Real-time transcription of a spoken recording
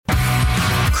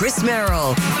Chris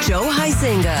Merrill, Joe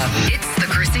Huizinga. It's the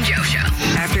Chris and Joe Show.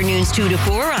 Afternoons 2 to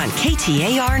 4 on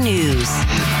KTAR News.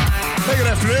 Hey, good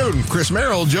afternoon. Chris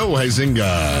Merrill, Joe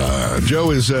Huizinga.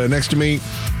 Joe is next to me,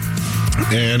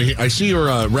 and I see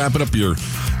you're wrapping up your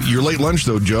late lunch,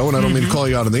 though, Joe, and I don't mean to call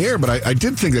you out in the air, but I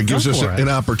did think that gives us an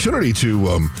opportunity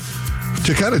to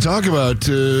kind of talk about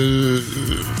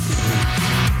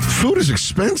food is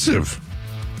expensive.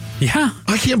 Yeah.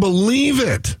 I can't believe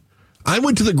it. I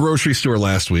went to the grocery store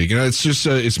last week, and it's just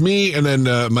it's me, and then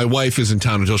my wife is in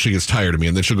town until she gets tired of me,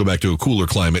 and then she'll go back to a cooler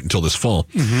climate until this fall.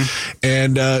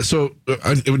 And so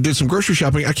I did some grocery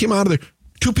shopping. I came out of there,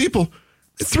 2 people,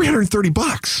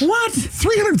 $330. What?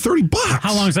 $330.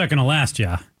 How long is that going to last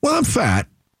you? Well, I'm fat,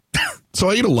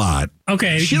 so I eat a lot.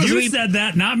 Okay, you said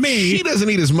that, not me. She doesn't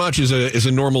eat as much as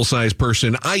a normal sized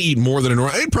person. I eat more than a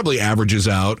normal. It probably averages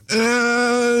out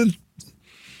 2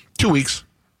 weeks.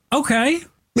 Okay.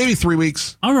 Maybe 3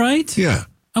 weeks. All right. Yeah.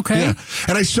 Okay. Yeah.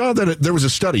 And I saw that there was a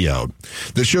study out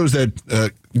that shows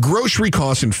that grocery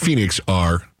costs in Phoenix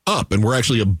are up, and we're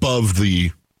actually above the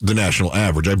national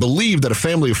average. I believe that a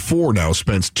family of 4 now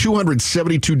spends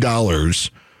 $272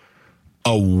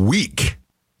 a week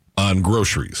on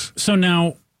groceries. So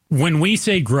now, when we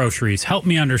say groceries, help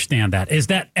me understand that. Is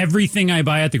that everything I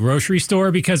buy at the grocery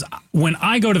store? Because when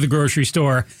I go to the grocery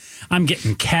store, I'm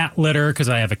getting cat litter because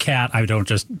I have a cat. I don't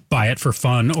just buy it for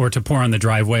fun or to pour on the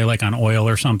driveway like on oil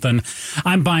or something.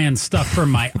 I'm buying stuff for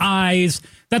my eyes.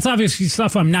 That's obviously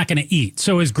stuff I'm not going to eat.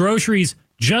 So is groceries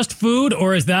just food,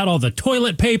 or is that all the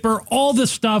toilet paper, all the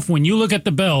stuff? When you look at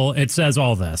the bill, it says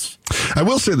all this. I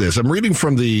will say this. I'm reading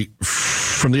from the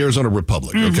Arizona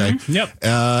Republic, okay? Yep.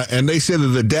 And they say that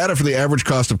the data for the average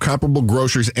cost of comparable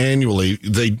groceries annually,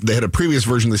 they had a previous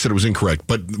version, they said it was incorrect.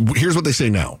 But here's what they say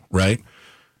now, right?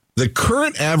 The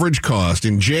current average cost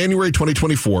in January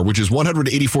 2024, which is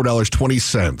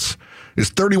 $184.20,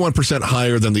 is 31%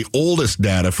 higher than the oldest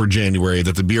data for January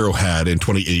that the Bureau had in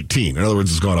 2018. In other words,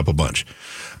 it's gone up a bunch.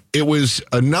 It was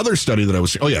another study that I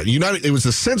was, it was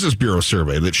the Census Bureau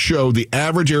survey that showed the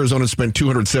average Arizonan spent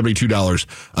 $272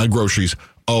 on groceries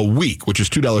a week, which is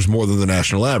 $2 more than the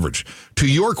national average. To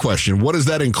your question, what does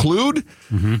that include?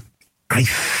 I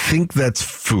think that's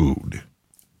food.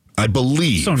 I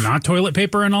believe. So not toilet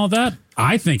paper and all that?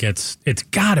 I think it's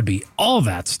got to be all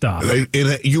that stuff.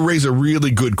 You raise a really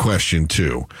good question,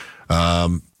 too.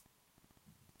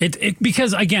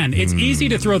 Because, again, it's easy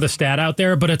to throw the stat out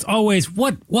there, but it's always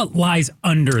what lies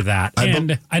under that.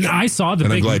 And I saw the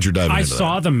I'm glad you're diving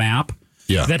into the map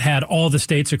that had all the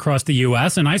states across the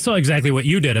U.S., and I saw exactly what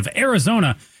you did. Of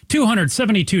Arizona,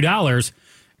 $272.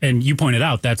 And you pointed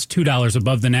out that's $2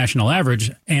 above the national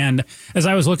average. And as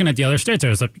I was looking at the other states, I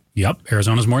was like, yep,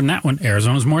 Arizona's more than that one.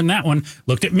 Arizona's more than that one.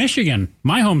 Looked at Michigan,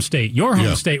 my home state. Your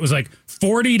home state was like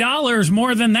 $40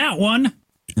 more than that one.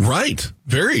 Right.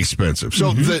 Very expensive.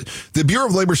 So the Bureau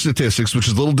of Labor Statistics, which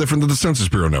is a little different than the Census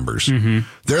Bureau numbers,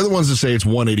 they're the ones that say it's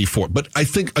 $184. But I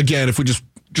think, again, if we just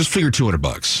figure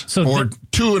 $200 or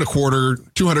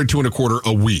 $225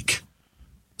 a week.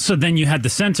 So then you had the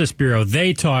Census Bureau.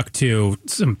 They talk to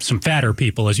some fatter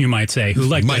people, as you might say, who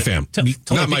like my family.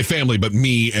 Not my family, but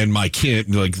me and my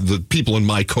kid, like the people in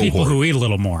my cohort. People who eat a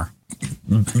little more.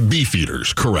 Beef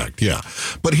eaters, correct, yeah.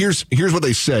 But here's what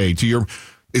they say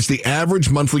it's the average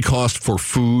monthly cost for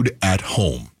food at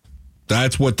home.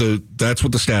 That's what the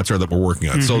stats are that we're working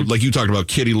on. So, like you talked about,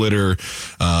 kitty litter,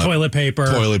 toilet paper,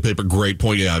 great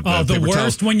point. Yeah. The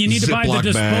worst towel, when you need to buy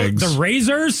the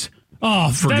razors.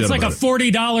 Oh, that's like a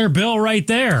 $40 bill right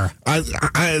there.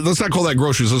 Let's not call that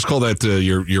groceries. Let's call that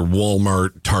your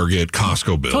Walmart, Target,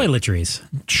 Costco bill. Toiletries.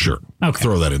 Sure. Okay.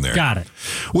 Throw that in there. Got it.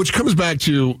 Which comes back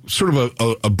to sort of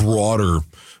a broader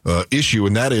issue,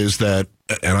 and that is that,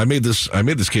 and I made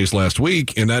this case last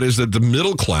week, and that is that the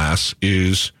middle class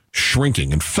is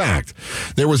shrinking. In fact,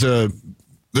 there was an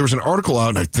article out,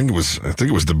 and I think it was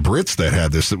the Brits that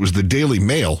had this. It was the Daily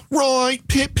Mail. Right,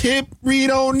 pip, pip,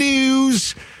 read on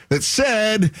news. That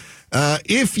said,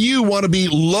 if you want to be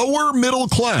lower middle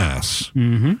class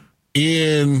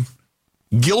in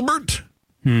Gilbert,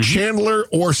 Chandler,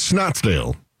 or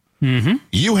Scottsdale,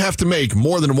 you have to make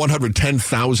more than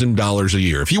 $110,000 a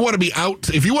year. If you want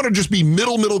to just be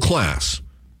middle class,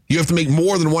 you have to make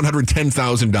more than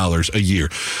 $110,000 a year.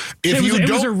 It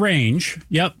was a range.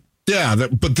 Yep. Yeah, to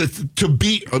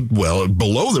be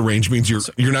below the range means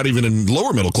you're not even in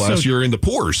lower middle class. You're in the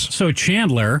poors. So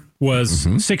Chandler was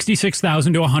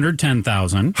 $66,000 to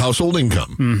 $110,000 household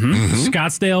income.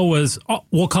 Scottsdale was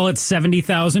we'll call it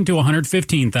 $70,000 to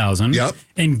 $115,000. Yep.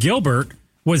 And Gilbert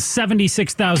was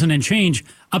 $76,000 and change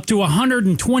up to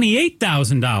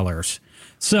 $128,000.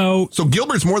 So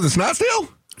Gilbert's more than Scottsdale?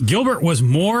 Gilbert was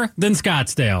more than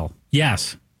Scottsdale.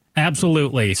 Yes,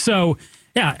 absolutely. So,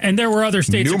 yeah, and there were other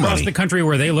states across the country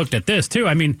where they looked at this, too.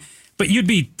 I mean, but you'd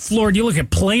be floored. You look at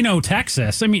Plano,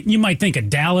 Texas. I mean, you might think of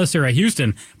Dallas or a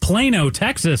Houston. Plano,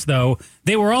 Texas, though,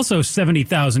 they were also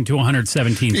 70,000 to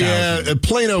 117,000. Yeah,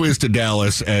 Plano is to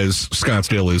Dallas as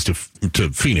Scottsdale is to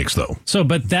Phoenix, though. So,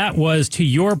 but that was, to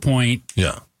your point,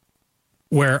 yeah,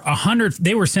 where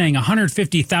they were saying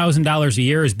 $150,000 a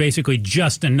year is basically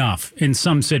just enough in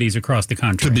some cities across the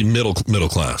country. To be middle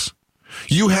class.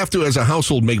 You have to, as a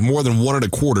household, make more than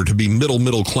 1.25 to be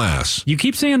middle class. You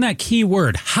keep saying that key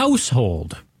word,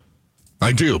 household.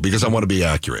 I do, because I want to be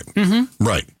accurate. Mm-hmm.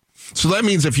 Right. So that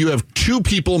means if you have two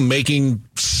people making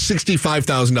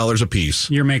 $65,000 apiece.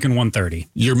 You're making $130,000.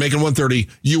 You're making $130,000.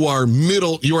 You are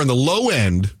on the low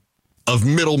end of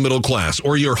middle class,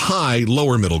 or you're high,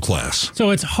 lower middle class. So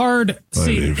it's hard.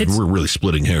 See, we're really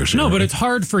splitting hairs here. No, but it's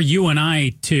hard for you and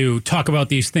I to talk about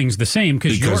these things the same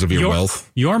because of your wealth.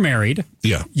 You're married.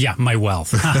 Yeah. Yeah, my wealth.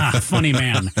 Funny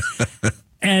man.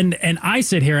 And I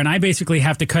sit here and I basically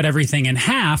have to cut everything in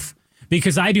half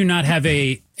because I do not have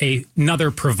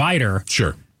another provider.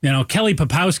 Sure. You know, Kelly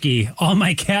Popowski, all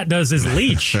my cat does is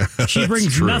leech. She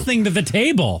brings nothing to the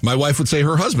table. My wife would say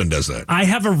her husband does that. I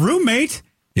have a roommate.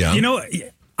 Yeah. You know,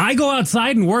 I go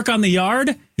outside and work on the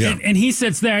yard, and he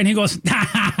sits there and he goes,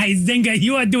 Zinga,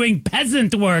 you are doing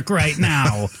peasant work right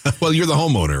now. Well, you're the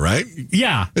homeowner, right?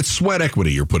 Yeah. It's sweat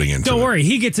equity you're putting into Don't it. worry.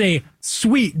 He gets a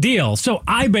sweet deal. So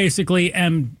I basically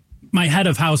am my head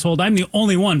of household. I'm the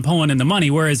only one pulling in the money,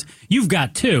 whereas you've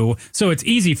got two. So it's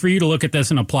easy for you to look at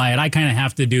this and apply it. I kind of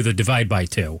have to do the divide by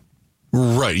two.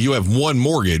 Right. You have one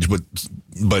mortgage, but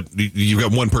you've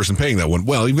got one person paying that one.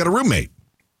 Well, you've got a roommate.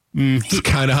 It's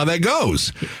kind of how that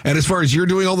goes. And as far as you're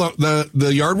doing all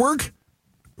the yard work,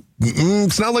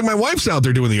 it's not like my wife's out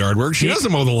there doing the yard work. She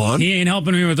doesn't mow the lawn. He ain't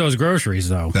helping me with those groceries,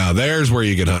 though. Now, there's where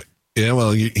you get... Yeah,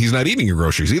 well, he's not eating your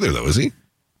groceries either, though, is he?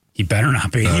 He better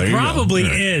not be. He probably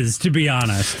is, to be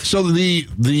honest. So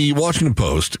the Washington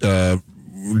Post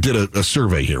did a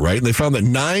survey here, right? And they found that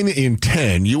 9 in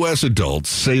 10 U.S. adults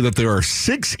say that there are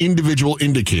 6 individual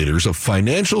indicators of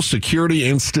financial security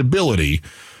and stability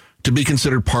to be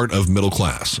considered part of middle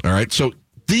class. All right. So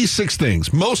these 6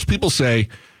 things, most people say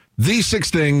these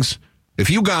 6 things, if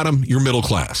you got them, you're middle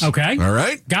class. Okay. All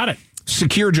right. Got it.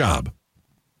 Secure job.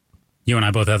 You and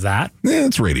I both have that. Yeah,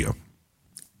 it's radio.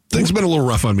 Things have been a little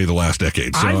rough on me the last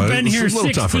decade. So I've been here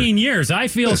 16 tougher. years. I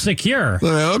feel secure.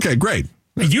 Okay, great.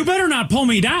 You better not pull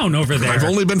me down over there. I've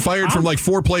only been fired from like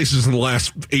 4 places in the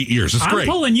last 8 years. It's great.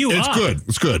 I'm pulling you up. It's good.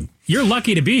 It's good. You're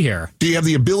lucky to be here. Do you have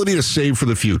the ability to save for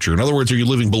the future? In other words, are you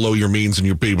living below your means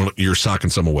and you're socking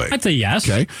some away? I'd say yes.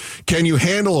 Okay. Can you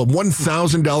handle a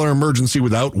 $1,000 emergency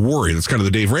without worry? That's kind of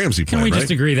the Dave Ramsey plan, Can we right?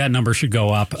 just agree that number should go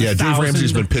up? Yeah, Dave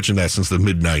Ramsey's been pitching that since the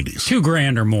mid-'90s.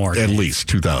 $2,000 or more. At least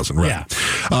 2,000, right?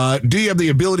 Yeah. Do you have the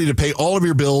ability to pay all of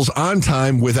your bills on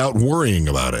time without worrying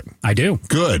about it? I do.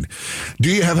 Good. Do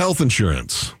you have health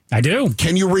insurance? I do.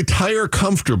 Can you retire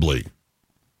comfortably?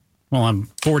 Well, I'm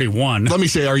 41. Let me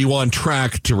say, are you on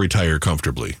track to retire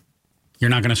comfortably? You're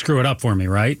not going to screw it up for me,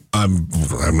 right? I'm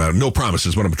not, no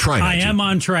promises, but I'm trying. I am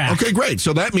on track. Okay, great.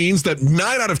 So that means that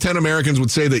 9 out of 10 Americans would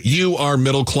say that you are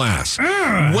middle class.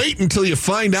 Wait until you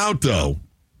find out, though,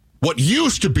 what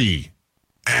used to be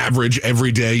average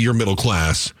every day, you're middle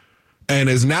class, and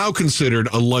is now considered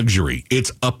a luxury.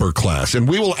 It's upper class. And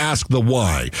we will ask the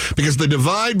why. Because the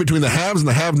divide between the haves and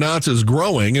the have-nots is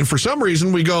growing. And for some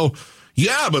reason, we go,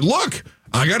 yeah, but look,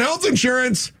 I got health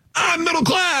insurance. I'm middle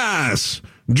class.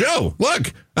 Joe,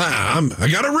 look, I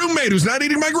got a roommate who's not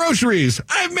eating my groceries.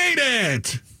 I've made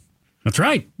it. That's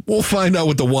right. We'll find out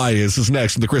what the why is. This is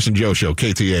next on the Chris and Joe Show,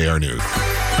 KTAR News.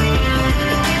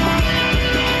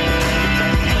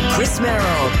 Chris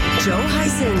Merrill, Joe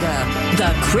Huizinga,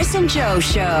 The Chris and Joe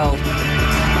Show.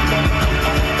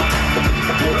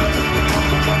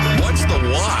 What's the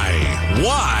why?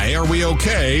 Why are we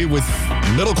okay with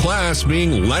middle class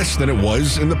being less than it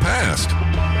was in the past?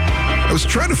 I was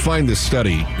trying to find this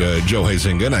study, Joe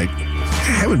Huizinga, and I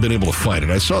haven't been able to find it.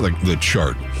 I saw the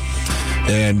chart.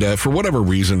 And for whatever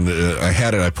reason, I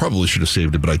had it. I probably should have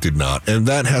saved it, but I did not. And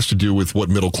that has to do with what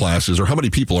middle class is, or how many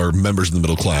people are members of the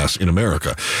middle class in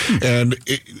America. And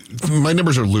my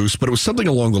numbers are loose, but it was something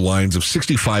along the lines of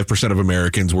 65% of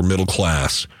Americans were middle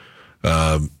class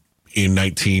in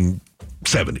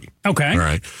 1970. Okay. All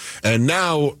right. And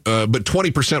now, but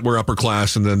 20% were upper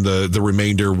class, and then the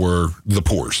remainder were the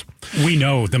poors. We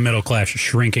know the middle class is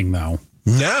shrinking, though.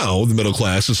 Now, the middle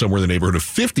class is somewhere in the neighborhood of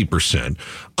 50%.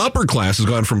 Upper class has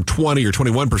gone from 20 or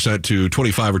 21% to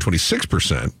 25 or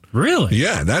 26%. Really?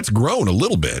 Yeah, that's grown a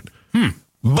little bit.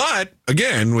 But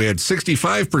again, we had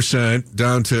 65%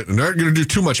 down to, and not going to do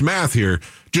too much math here.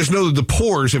 Just know that the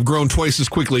poors have grown twice as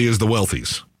quickly as the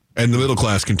wealthies, and the middle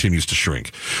class continues to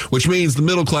shrink, which means the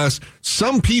middle class,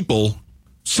 some people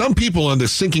on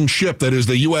this sinking ship that is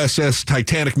the USS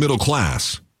Titanic middle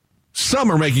class,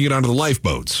 some are making it onto the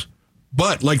lifeboats,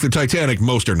 but like the Titanic,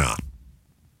 most are not.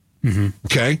 Mm-hmm.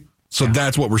 Okay? So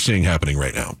that's what we're seeing happening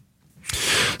right now.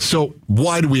 So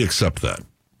why do we accept that?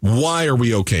 Why are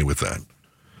we okay with that?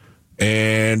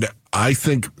 And I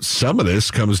think some of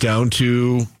this comes down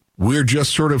to we're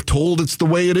just sort of told it's the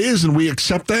way it is, and we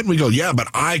accept that, and we go, yeah, but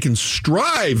I can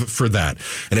strive for that.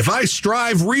 And if I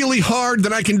strive really hard,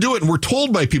 then I can do it. And we're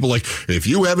told by people like, if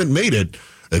you haven't made it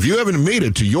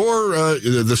to your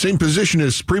the same position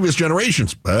as previous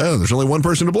generations, there's only one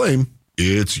person to blame.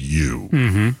 It's you.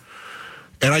 Mm-hmm.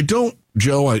 And I don't,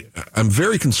 Joe, I'm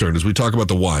very concerned as we talk about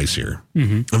the whys here.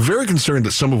 Mm-hmm. I'm very concerned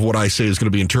that some of what I say is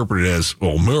going to be interpreted as,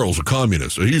 oh, Merrill's a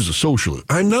communist, or he's a socialist.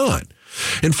 I'm not.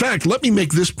 In fact, let me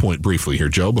make this point briefly here,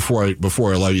 Joe, before I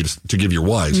allow you to give your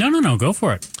whys. No, go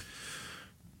for it.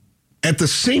 At the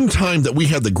same time that we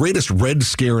had the greatest Red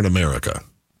Scare in America,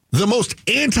 the most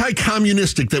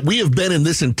anti-communistic that we have been in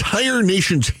this entire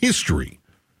nation's history,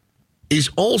 is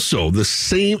also the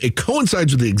same, it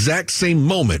coincides with the exact same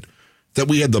moment that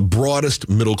we had the broadest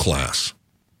middle class.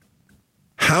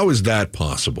 How is that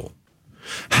possible?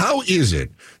 How is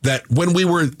it that when we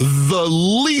were the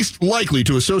least likely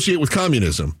to associate with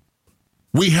communism,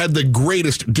 we had the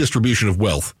greatest distribution of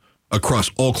wealth across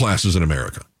all classes in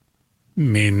America? I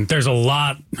mean, there's a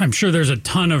lot. I'm sure there's a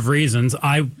ton of reasons.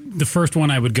 The first one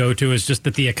I would go to is just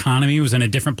that the economy was in a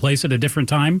different place at a different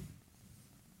time.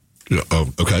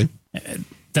 Oh, okay.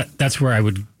 That's where I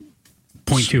would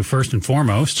point to first and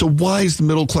foremost. So why is the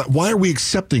middle class? Why are we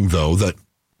accepting, though, that,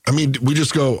 I mean, we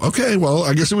just go, okay, well,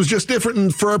 I guess it was just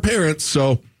different for our parents,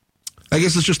 so I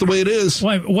guess it's just the way it is.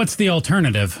 Well, what's the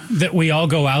alternative? That we all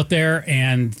go out there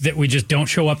and that we just don't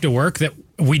show up to work? That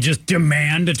we just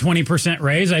demand a 20%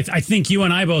 raise? I think you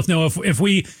and I both know if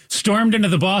we stormed into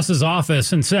the boss's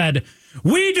office and said,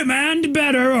 we demand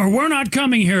better or we're not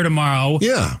coming here tomorrow.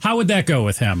 Yeah. How would that go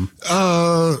with him?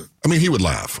 I mean, he would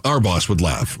laugh. Our boss would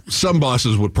laugh. Some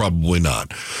bosses would probably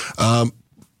not.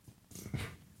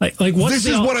 This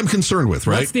is what I'm concerned with,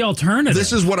 right? What's the alternative?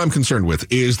 This is what I'm concerned with,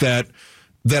 is that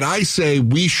I say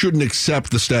we shouldn't accept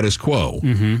the status quo.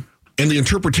 Mm-hmm. And the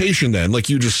interpretation then, like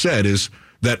you just said, is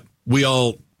that we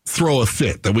all throw a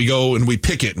fit, that we go and we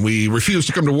picket and we refuse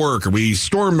to come to work or we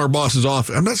storm our boss's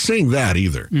office. I'm not saying that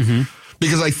either. Mm-hmm.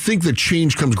 Because I think that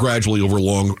change comes gradually over a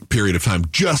long period of time,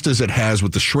 just as it has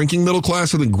with the shrinking middle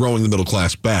class. I think growing the middle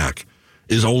class back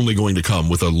is only going to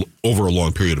come over a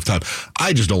long period of time.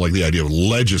 I just don't like the idea of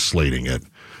legislating it.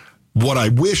 What I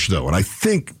wish, though, and I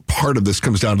think part of this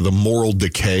comes down to the moral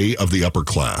decay of the upper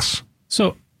class.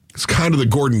 So it's kind of the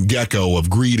Gordon Gekko of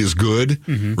greed is good,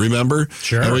 mm-hmm. remember?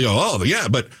 Sure. And we go, oh, yeah,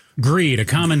 but... Greed, a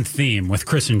common theme with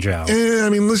Chris and Joe. I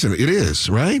mean, listen, it is,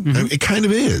 right? Mm-hmm. I mean, it kind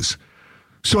of is.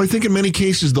 So I think in many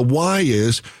cases the why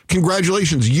is,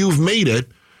 congratulations, you've made it.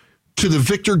 To the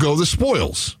victor go the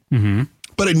spoils. Mm-hmm.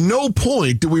 But at no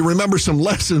point do we remember some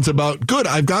lessons about, good,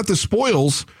 I've got the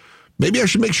spoils. Maybe I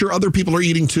should make sure other people are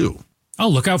eating too. Oh,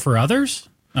 look out for others?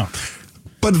 Oh.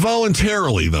 But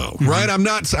voluntarily, though, mm-hmm. right?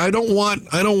 I don't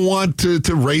want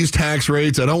to raise tax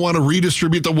rates. I don't want to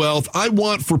redistribute the wealth. I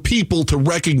want for people to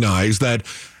recognize that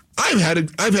I've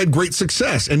had great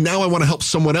success, and now I want to help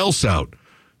someone else out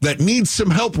that needs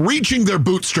some help reaching their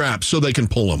bootstraps so they can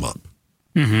pull them up.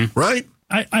 Mm-hmm. Right?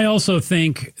 I also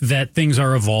think that things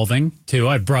are evolving, too.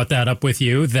 I've brought that up with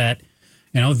you, that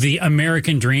the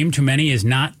American dream to many is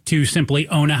not to simply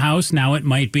own a house. Now it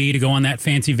might be to go on that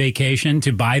fancy vacation,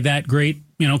 to buy that great,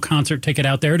 concert ticket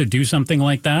out there, to do something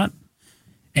like that.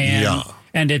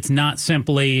 And it's not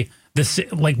simply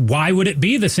why would it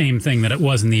be the same thing that it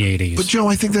was in the 80s? But Joe,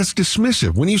 I think that's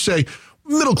dismissive. When you say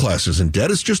middle class isn't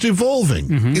dead, it's just evolving.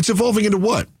 Mm-hmm. It's evolving into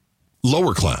what?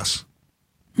 Lower class.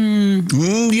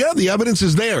 Yeah, the evidence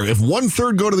is there. If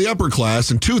 1/3 go to the upper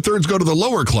class and 2/3 go to the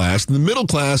lower class, the middle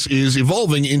class is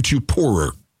evolving into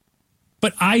poorer.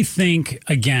 But I think,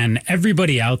 again,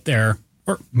 everybody out there,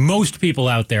 or most people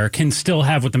out there, can still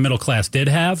have what the middle class did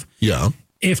have. Yeah.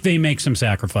 If they make some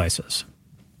sacrifices.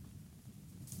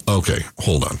 Okay,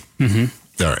 hold on.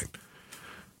 Mm-hmm. All right.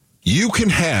 You can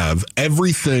have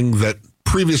everything that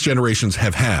previous generations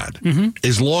have had, mm-hmm.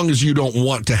 as long as you don't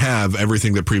want to have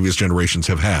everything that previous generations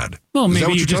have had. Well,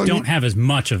 maybe you just don't have as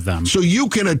much of them. So you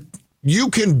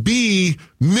can be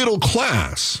middle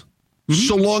class, mm-hmm.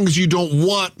 so long as you don't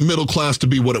want middle class to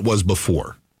be what it was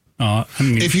before.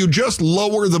 If you just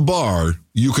lower the bar,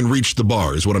 you can reach the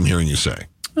bar, is what I'm hearing you say.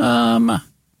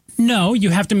 No, you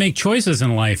have to make choices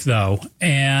in life, though.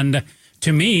 And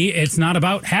to me, it's not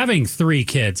about having 3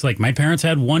 kids. Like my parents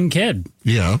had 1 kid.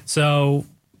 Yeah. So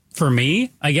for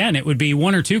me, again, it would be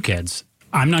 1 or 2 kids.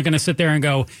 I'm not going to sit there and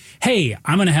go, hey,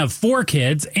 I'm going to have 4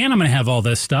 kids and I'm going to have all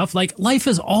this stuff. Like life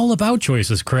is all about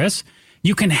choices, Chris.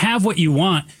 You can have what you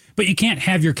want, but you can't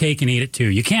have your cake and eat it too.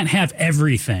 You can't have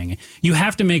everything. You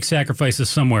have to make sacrifices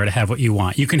somewhere to have what you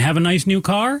want. You can have a nice new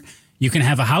car. You can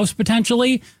have a house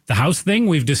potentially. The house thing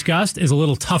we've discussed is a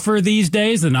little tougher these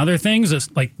days than other things, it's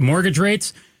like mortgage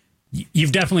rates.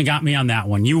 You've definitely got me on that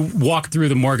one. You walk through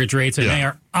the mortgage rates and they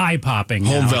are eye-popping.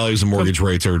 Home values and mortgage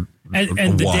rates are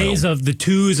and the wild. days of the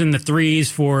 2s and the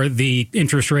 3s for the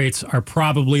interest rates are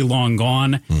probably long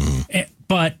gone.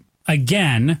 But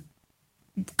again,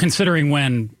 considering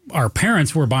when our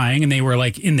parents were buying and they were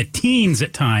like in the teens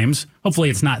at times, hopefully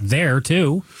it's not there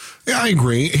too. Yeah, I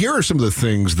agree. Here are some of the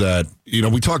things that,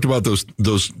 we talked about those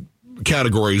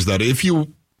categories that if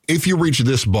you reach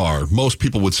this bar, most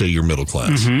people would say you're middle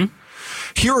class.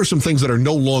 Here are some things that are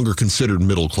no longer considered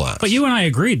middle class. But you and I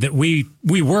agreed that we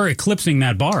were eclipsing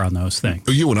that bar on those things.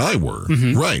 You and I were,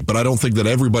 right. But I don't think that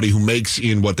everybody who makes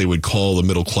in what they would call the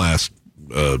middle class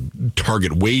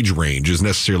target wage range is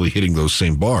necessarily hitting those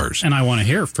same bars. And I want to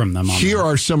hear from them on Here that.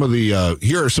 are some of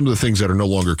the things that are no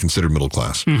longer considered middle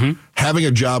class. Having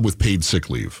a job with paid sick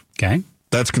leave. Okay.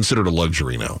 That's considered a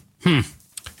luxury now.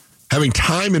 Having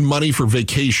time and money for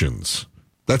vacations.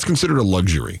 That's considered a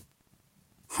luxury.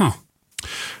 Huh.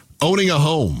 Owning a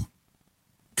home.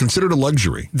 Considered a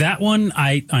luxury. That one,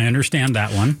 I understand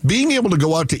that one. Being able to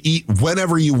go out to eat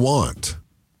whenever you want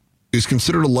is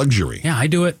considered a luxury. Yeah, I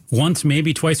do it once,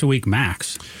 maybe twice a week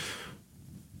max.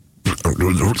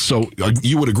 So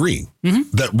you would agree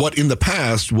that what in the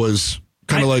past was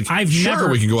kind of like,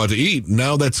 we can go out to eat.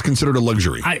 Now that's considered a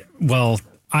luxury.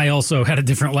 I also had a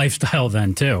different lifestyle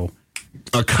then, too.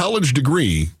 A college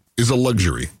degree is a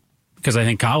luxury. Because I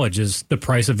think college the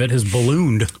price of it has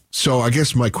ballooned. So I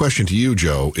guess my question to you,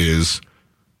 Joe, is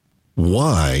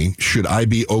why should I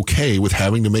be okay with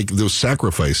having to make those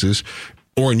sacrifices?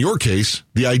 Or in your case,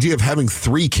 the idea of having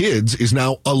 3 kids is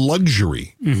now a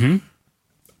luxury.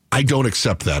 I don't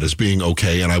accept that as being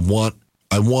okay, and I want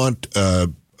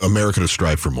America to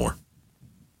strive for more.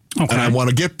 Okay. And I want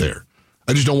to get there.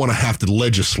 I just don't want to have to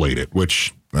legislate it,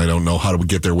 which I don't know how to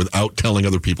get there without telling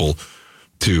other people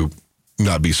to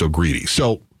not be so greedy.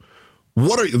 So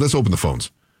let's open the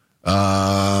phones.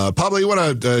 Pablo, you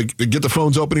want to get the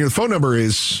phones open here? The phone number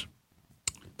is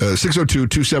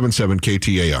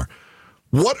 602-277-KTAR.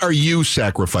 What are you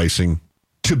sacrificing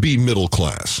to be middle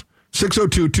class?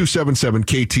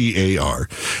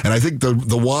 602-277-KTAR. And I think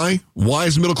the why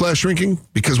is middle class shrinking?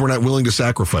 Because we're not willing to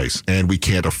sacrifice and we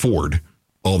can't afford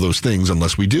all those things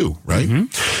unless we do, right?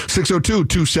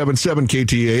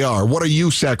 602-277-KTAR. What are you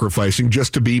sacrificing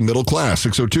just to be middle class?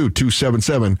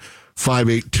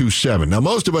 602-277-5827. Now,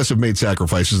 most of us have made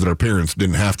sacrifices that our parents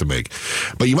didn't have to make.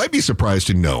 But you might be surprised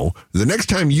to know the next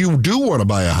time you do want to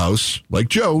buy a house, like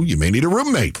Joe, you may need a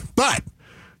roommate. But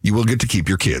you will get to keep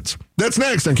your kids. That's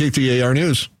next on KTAR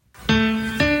News.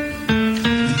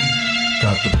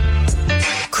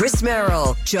 Chris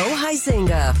Merrill, Joe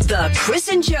Huizenga, The Chris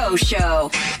and Joe Show.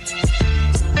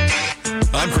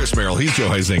 I'm Chris Merrill. He's Joe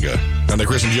Huizenga on The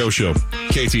Chris and Joe Show,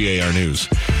 KTAR News.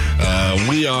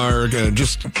 We are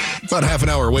just about half an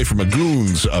hour away from a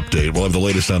Goons update. We'll have the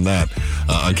latest on that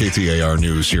on KTAR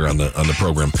News here on the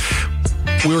program.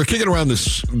 We were kicking around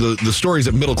the stories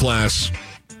of middle class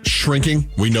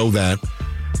shrinking. We know that.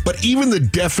 But even the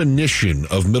definition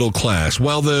of middle class,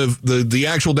 while the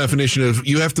actual definition of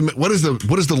you have to, what is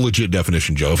the legit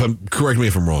definition, Joe? Correct me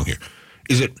if I'm wrong here.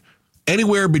 Is it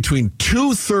anywhere between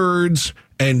 2/3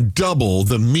 and double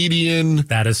the median?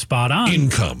 That is spot on.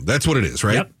 Income. That's what it is,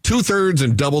 right? Yep. 2/3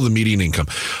 and double the median income.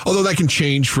 Although that can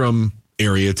change from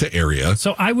area to area.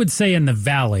 So I would say in the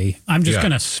Valley, I'm just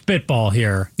going to spitball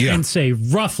here and say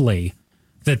roughly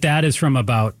that is from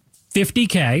about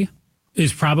 50K.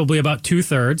 Is probably about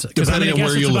 2/3. Depending on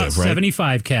where you live, right?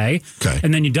 75K. Okay.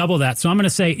 And then you double that. So I'm going to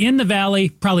say in the Valley,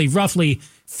 probably roughly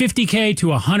 50K to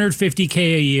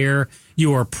 150K a year,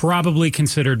 you are probably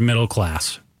considered middle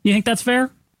class. You think that's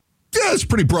fair? Yeah, it's a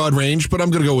pretty broad range, but I'm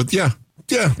going to go with, yeah,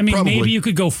 I mean, probably. maybe you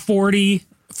could go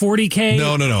 40K.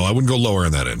 No. I wouldn't go lower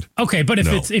on that end. Okay, but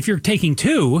if you're taking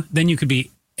 2, then you could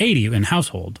be 80 in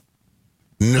household.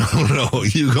 No.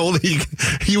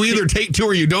 You either take two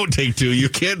or you don't take two. You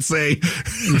can't say,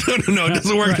 no, it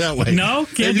doesn't work that way. No,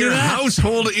 can't if do your that.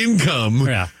 household income,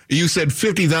 you said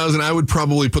 50,000, I would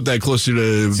probably put that closer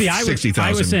to 60,000.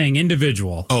 I was saying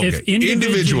individual. Okay. If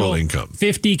individual income.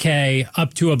 50K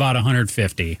up to about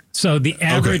 150. So the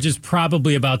average is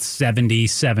probably about 70,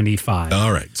 75.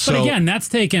 All right. But again, that's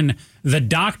taking the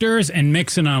doctors and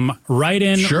mixing them right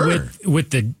in with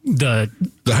the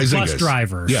bus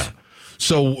drivers. Yeah.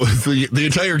 So the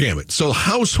entire gamut. So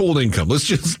household income. Let's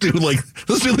do like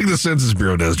the Census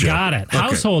Bureau does, Joe. Got it. Okay.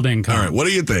 Household income. All right. What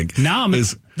do you think? Now I'm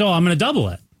going to double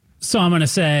it. So I'm going to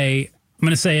say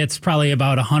it's probably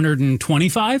about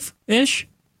 125-ish.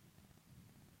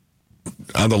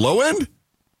 On the low end?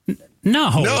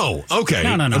 No. Okay.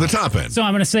 No. On the top end. So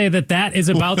I'm going to say that is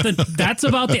about that's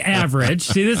about the average.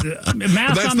 See this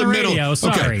math that's on the radio. Middle.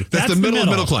 Sorry, Okay. That's the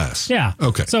middle class. Yeah.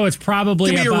 Okay. So it's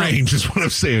probably give me a range. Is what I'm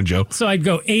saying, Joe. So I'd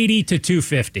go 80 to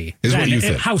 250. Is what you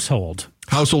think?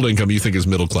 Household income you think is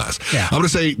middle class. Yeah. I'm going to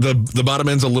say the bottom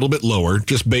end's a little bit lower,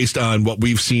 just based on what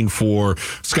we've seen for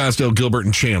Scottsdale, Gilbert,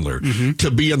 and Chandler. To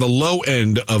be on the low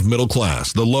end of middle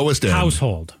class, the lowest end.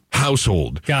 Household.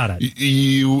 Got it.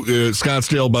 You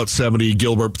Scottsdale about 70,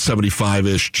 Gilbert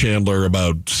 75-ish, Chandler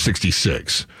about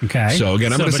 66. Okay. So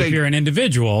again, I'm going to say if you're an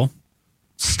individual,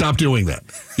 stop doing that.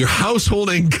 Your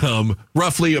household income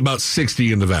roughly about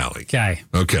 60 in the valley.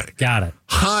 Okay. Got it.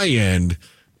 High end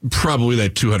probably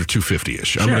that 200, 250-ish.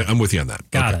 Sure. I'm with you on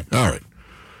that. Got it. All right.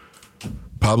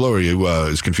 Pablo, are you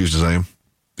as confused as I am?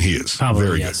 He is. Probably,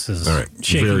 very yes. good. All right.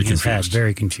 Shaking very his head, confused.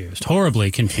 very confused. Horribly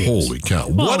confused. Holy cow.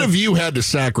 What have you had to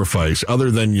sacrifice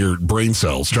other than your brain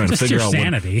cells trying to figure out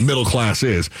sanity. What middle class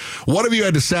is? What have you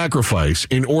had to sacrifice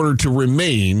in order to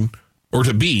remain or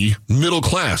to be middle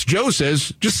class? Joe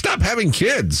says just stop having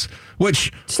kids,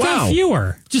 which,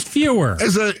 fewer. Just fewer.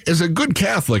 As a good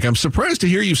Catholic, I'm surprised to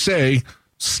hear you say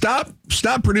Stop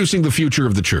producing the future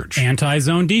of the church.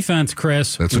 Anti-zone defense,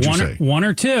 Chris. That's what you say. One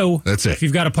or two. That's it. If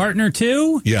you've got a partner,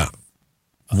 two. Yeah.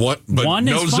 But one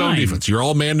no is zone fine. defense. You're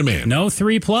all man-to-man. No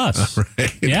 3+.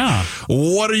 Right. Yeah.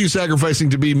 What are you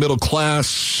sacrificing to be middle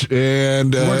class?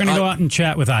 And we're going to go out and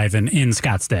chat with Ivan in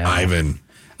Scottsdale.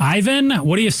 Ivan,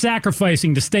 what are you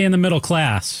sacrificing to stay in the middle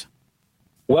class?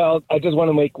 Well, I just want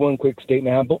to make one quick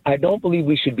statement. I don't believe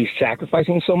we should be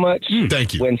sacrificing so much.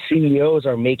 Thank you. When CEOs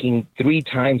are making 3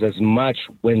 times as much,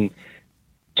 when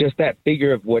just that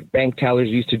figure of what bank tellers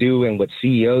used to do and what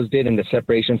CEOs did in the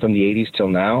separation from the 80s till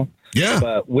now. Yeah.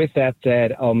 But with that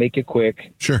said, I'll make it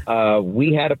quick. Sure.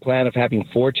 We had a plan of having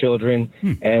 4 children,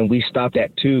 and we stopped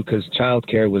at 2 because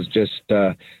childcare was just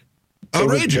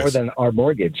outrageous. It was more than our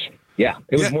mortgage. Yeah,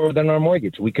 it was more than our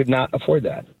mortgage. We could not afford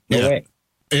that. No way.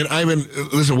 And Ivan,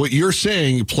 listen, what you're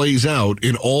saying plays out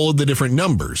in all of the different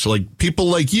numbers. Like people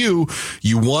like you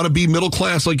want to be middle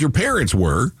class like your parents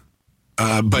were,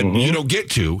 but you don't get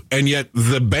to. And yet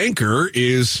the banker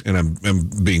is, and I'm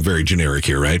being very generic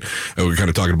here, right? We're kind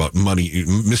of talking about money,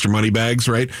 Mr. Moneybags,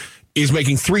 right? Is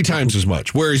making 3 times as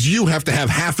much, whereas you have to have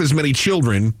half as many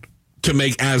children to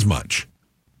make as much.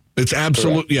 It's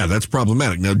absolutely, that's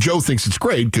problematic. Now, Joe thinks it's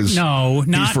great because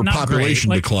he's for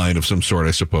population decline of some sort,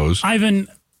 I suppose. Ivan,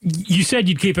 you said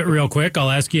you'd keep it real quick. I'll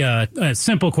ask you a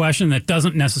simple question that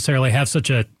doesn't necessarily have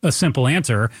such a simple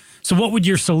answer. So what would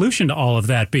your solution to all of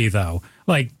that be, though?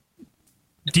 Like,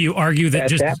 do you argue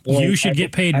that you should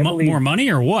get paid more money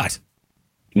or what?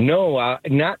 No,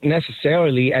 not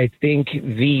necessarily. I think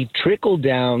the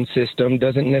trickle-down system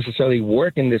doesn't necessarily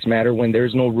work in this matter when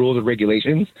there's no rules or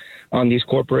regulations on these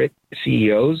corporate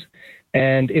CEOs.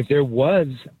 And if there was,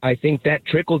 I think that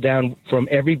trickle down from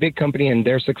every big company and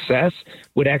their success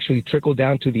would actually trickle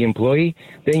down to the employee.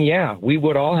 Then, we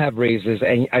would all have raises.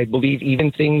 And I believe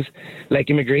even things like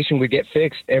immigration would get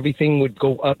fixed. Everything would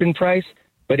go up in price,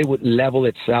 but it would level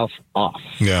itself off.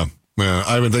 Yeah.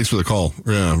 Ivan, thanks for the call.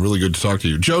 Yeah, really good to talk to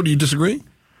you. Joe, do you disagree?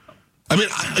 I mean,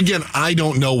 again, I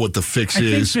don't know what the fix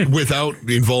is without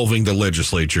involving the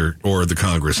legislature or the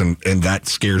Congress, and that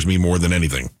scares me more than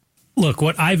anything. Look,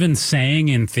 what Ivan's saying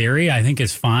in theory, I think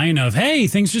is fine of, hey,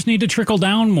 things just need to trickle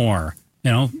down more.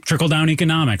 Trickle down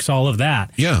economics, all of that.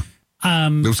 Yeah.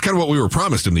 It was kind of what we were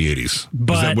promised in the 80s.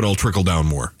 But that would all trickle down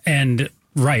more. And,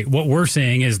 right, what we're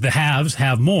saying is the haves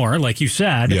have more, like you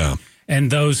said. Yeah. And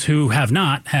those who have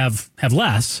not have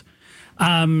less.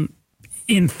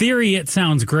 In theory, it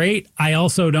sounds great. I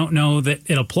also don't know that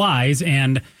it applies.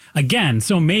 And again,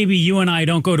 so maybe you and I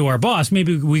don't go to our boss.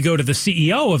 Maybe we go to the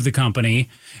CEO of the company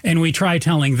and we try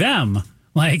telling them,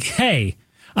 like, hey,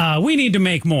 we need to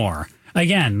make more.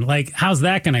 Again, like, how's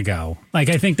that going to go? Like,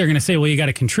 I think they're going to say, well, you got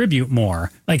to contribute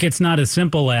more. Like, it's not as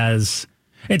simple as,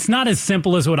 It's not as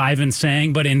simple as what Ivan's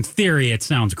saying, but in theory, it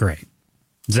sounds great.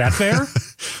 Is that fair?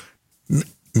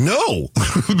 No,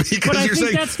 because I you're think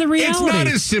saying that's the reality. It's not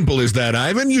as simple as that,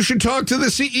 Ivan. You should talk to the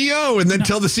CEO and then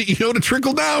tell the CEO to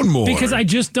trickle down more. Because I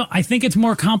just don't. I think it's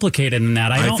more complicated than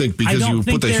that. I think because you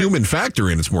put the human factor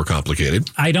in, it's more complicated.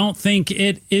 I don't think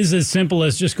it is as simple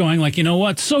as just going like, you know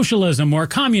what, socialism or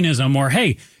communism or,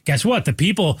 hey, guess what? The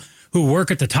people who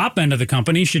work at the top end of the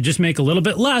company should just make a little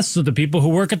bit less so the people who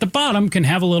work at the bottom can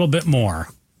have a little bit more.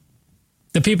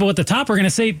 The people at the top are going to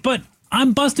say, but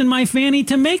I'm busting my fanny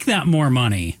to make that more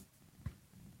money.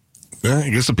 I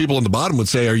guess the people on the bottom would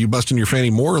say, are you busting your fanny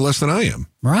more or less than I am?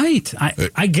 Right.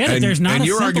 I get it. There's not a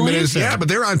your simple argument answer. is, yeah, but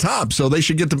they're on top, so they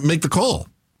should get to make the call.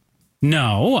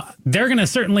 No, they're going to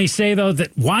certainly say, though,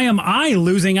 that why am I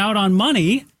losing out on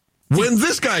money? When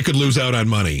this guy could lose out on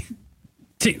money.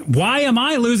 Why am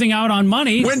I losing out on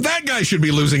money? When that guy should be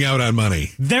losing out on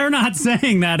money. They're not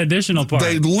saying that additional part.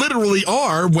 They literally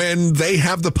are when they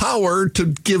have the power to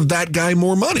give that guy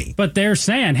more money. But they're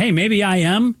saying, hey, maybe I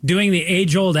am doing the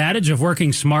age-old adage of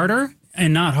working smarter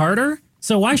and not harder.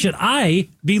 So why should I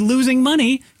be losing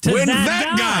money to when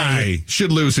that guy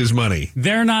should lose his money?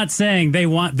 They're not saying they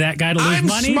want that guy to lose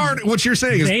money. What you're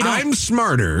saying is I'm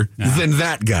smarter than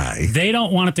that guy. They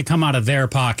don't want it to come out of their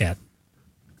pocket.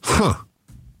 Huh.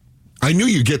 I knew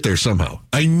you'd get there somehow.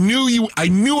 I knew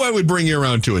I would bring you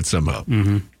around to it somehow.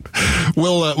 Mm-hmm.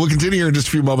 We'll continue here in just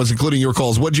a few moments, including your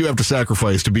calls. What do you have to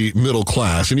sacrifice to be middle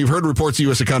class? And you've heard reports the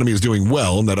U.S. economy is doing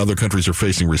well and that other countries are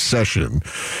facing recession.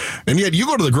 And yet you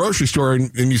go to the grocery store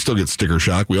and you still get sticker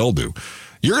shock. We all do.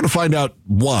 You're going to find out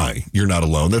why you're not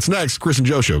alone. That's next. Chris and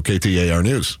Joe Show, KTAR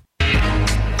News.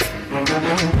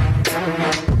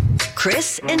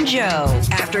 Chris and Joe.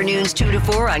 Afternoons 2 to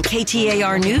 4 on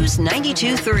KTAR News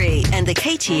 92.3 and the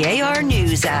KTAR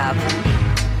News app.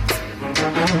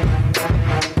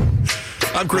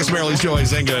 I'm Chris Merrill's Joe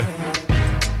Izenga.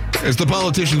 As the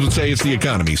politicians would say, it's the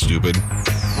economy, stupid.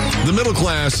 The middle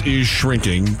class is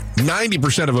shrinking.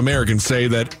 90% of Americans say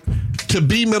that to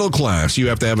be middle class, you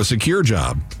have to have a secure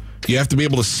job. You have to be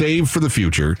able to save for the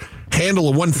future, handle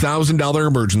a $1,000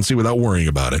 emergency without worrying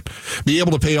about it, be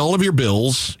able to pay all of your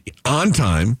bills on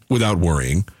time without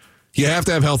worrying. You have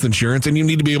to have health insurance, and you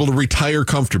need to be able to retire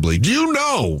comfortably. Do you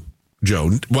know,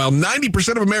 Joe, while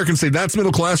 90% of Americans say that's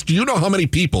middle class, do you know how many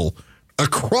people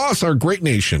across our great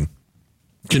nation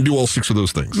can do all six of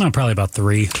those things? No, probably about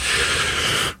 3.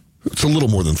 It's a little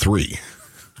more than 3.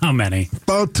 How many?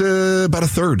 About a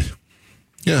third.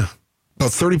 Yeah.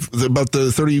 About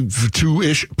the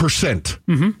 32-ish percent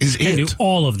is Can it. do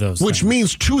all of those Which things.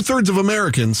 means 2/3 of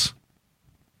Americans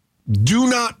do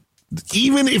not,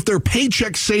 even if their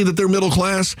paychecks say that they're middle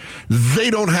class, they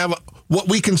don't have what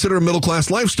we consider a middle class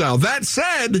lifestyle. That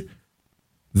said,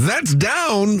 that's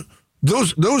down.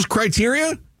 Those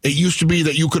criteria, it used to be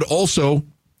that you could also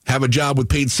have a job with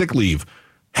paid sick leave,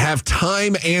 have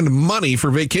time and money for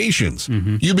vacations.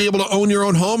 You'd be able to own your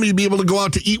own home. You'd be able to go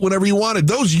out to eat whenever you wanted.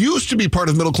 Those used to be part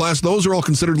of middle class. Those are all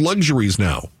considered luxuries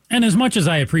now. And as much as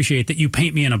I appreciate that you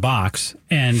paint me in a box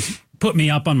and put me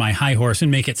up on my high horse and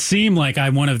make it seem like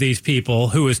I'm one of these people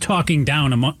who is talking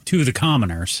down to the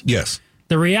commoners. Yes.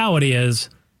 The reality is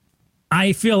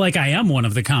I feel like I am one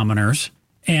of the commoners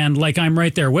and like I'm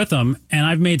right there with them. And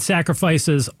I've made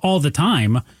sacrifices all the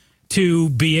time to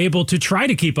be able to try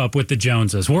to keep up with the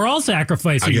Joneses. We're all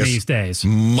sacrificing these days.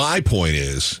 My point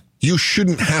is, you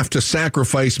shouldn't have to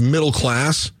sacrifice middle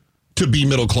class to be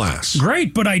middle class.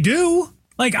 Great, but I do.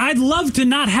 Like, I'd love to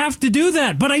not have to do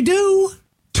that, but I do.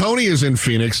 Tony is in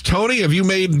Phoenix. Tony, have you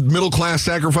made middle class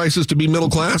sacrifices to be middle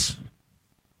class?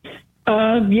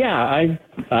 Yeah,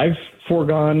 I've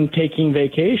foregone taking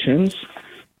vacations.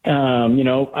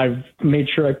 I've made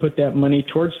sure I put that money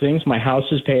towards things. My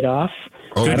house is paid off.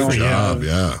 Oh, good job,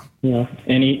 yeah.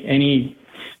 Any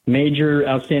major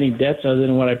outstanding debts other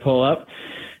than what I pull up.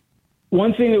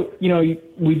 One thing that,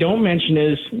 we don't mention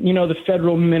is, the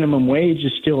federal minimum wage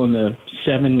is still in the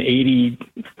 $7.80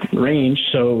 range.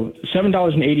 So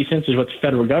 $7.80 is what the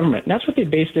federal government, and that's what they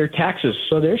base their taxes.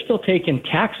 So they're still taking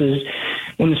taxes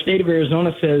when the state of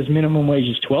Arizona says minimum wage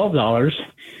is $12.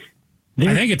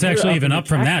 I think it's actually even up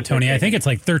from that, Tony. I think it's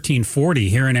like $13.40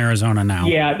 here in Arizona now.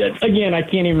 Yeah, again, I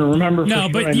can't even remember. No,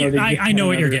 but I know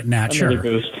what you're getting at. Sure.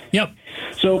 Boost. Yep.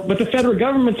 So, but the federal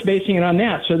government's basing it on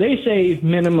that. So they say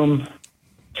minimum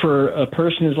for a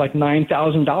person is like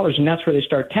 $9,000, and that's where they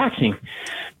start taxing.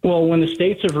 Well, when the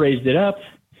states have raised it up,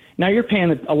 now you're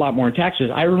paying a lot more in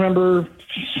taxes. I remember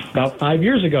about 5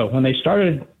 years ago when they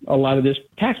started a lot of this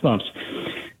tax bumps,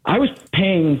 I was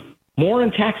paying more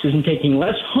in taxes and taking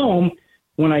less home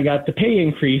when I got the pay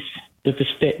increase that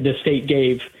the state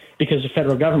gave because the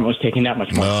federal government was taking that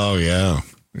much money. Oh,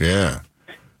 yeah.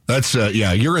 That's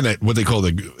you're in that what they call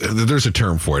there's a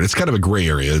term for it. It's kind of a gray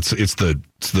area. It's the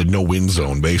no-win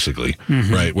zone, basically,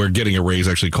 right? Where getting a raise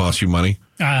actually costs you money.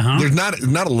 There's not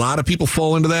a lot of people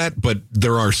fall into that, but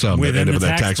there are some within that end the up in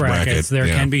that tax bracket. There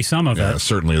can be some of it.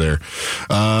 Certainly there.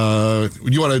 Do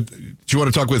you want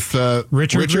to talk with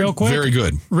Richard real quick? Very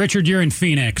good. Richard, you're in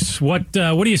Phoenix. What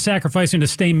are you sacrificing to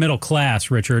stay middle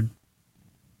class, Richard?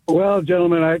 Well,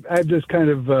 gentlemen, I've just kind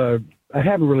of I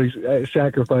haven't really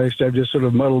sacrificed. I've just sort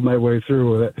of muddled my way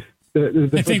through with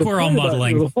it. I think we're all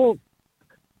muddling. The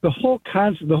whole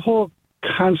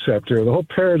concept or the whole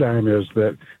paradigm is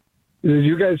that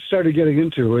you guys started getting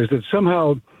into is that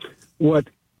somehow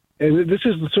and this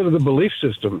is sort of the belief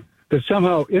system, that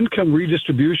somehow income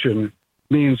redistribution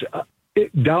means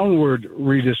downward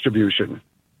redistribution.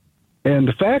 And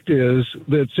the fact is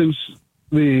that since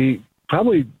the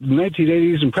probably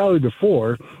 1980s and probably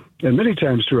before, and many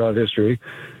times throughout history,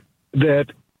 that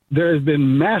there has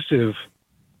been massive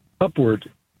upward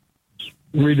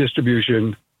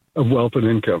redistribution of wealth and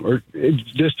income, or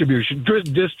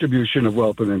distribution of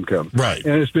wealth and income. Right.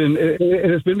 And it's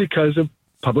been because of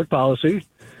public policy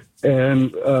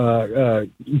and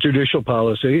judicial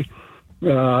policy.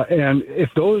 And if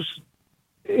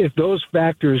those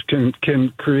factors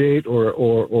can create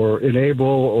or enable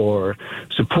or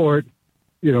support,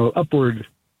 upward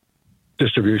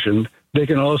distribution, they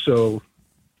can also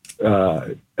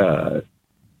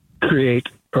create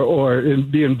or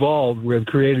be involved with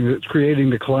creating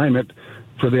the climate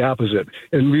for the opposite.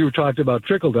 And we were talking about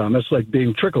trickle down. That's like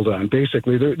being trickled on.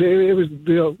 Basically, it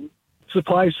was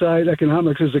supply side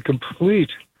economics is a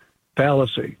complete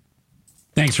fallacy.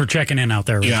 Thanks for checking in out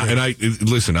there, Richard. Yeah,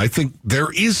 and I think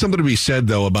there is something to be said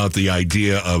though about the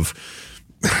idea of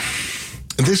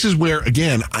this is where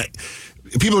again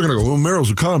people are going to go, well, Merrill's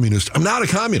a communist. I'm not a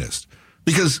communist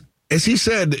because, as he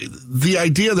said, the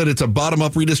idea that it's a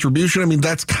bottom-up redistribution, I mean,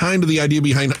 that's kind of the idea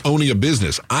behind owning a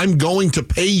business. I'm going to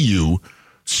pay you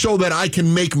so that I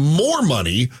can make more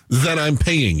money than I'm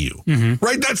paying you,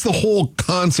 right? That's the whole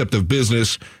concept of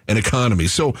business and economy.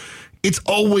 So it's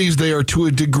always there to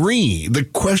a degree. The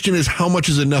question is, how much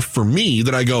is enough for me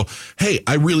that I go, hey,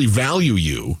 I really value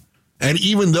you. And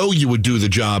even though you would do the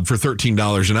job for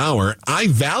 $13 an hour, I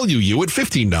value you at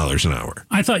 $15 an hour.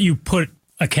 I thought you put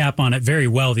a cap on it very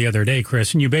well the other day,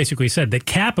 Chris, and you basically said that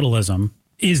capitalism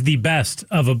is the best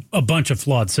of a bunch of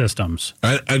flawed systems.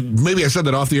 Maybe I said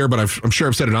that off the air, but I'm sure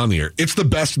I've said it on the air. It's the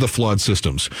best of the flawed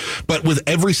systems. But with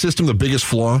every system, the biggest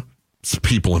flaw is the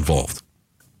people involved.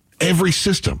 Every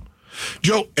system.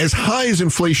 Joe, as high as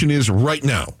inflation is right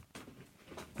now,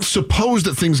 suppose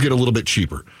that things get a little bit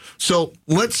cheaper. So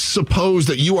let's suppose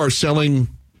that you are selling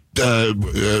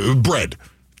bread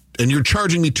and you're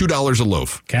charging me $2 a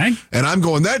loaf. Okay. And I'm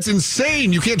going, that's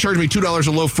insane. You can't charge me $2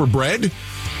 a loaf for bread,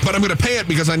 but I'm going to pay it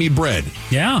because I need bread.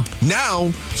 Yeah.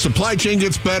 Now, supply chain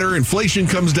gets better, inflation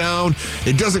comes down.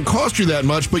 It doesn't cost you that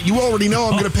much, but you already know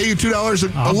I'm going to pay you $2 a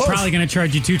loaf. I'm probably going to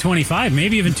charge you $2.25,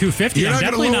 maybe even $2.50. I'm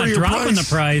definitely not dropping the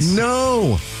price.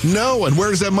 No. And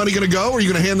where's that money going to go? Are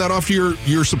you going to hand that off to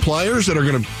your suppliers that are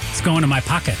going to... It's going to my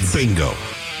pockets. Bingo.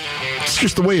 It's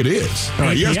just the way it is. All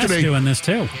right, yesterday doing this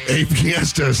too.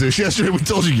 APS does this. Yesterday we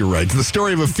told you you're right. The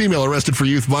story of a female arrested for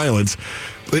youth violence.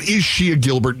 But is she a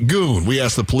Gilbert goon? We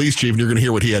asked the police chief, and you're going to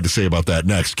hear what he had to say about that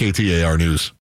next. KTAR News.